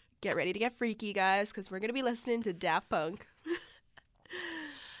 Get ready to get freaky, guys, because we're going to be listening to Daft Punk.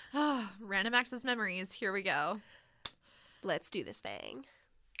 Random Access Memories. Here we go. Let's do this thing.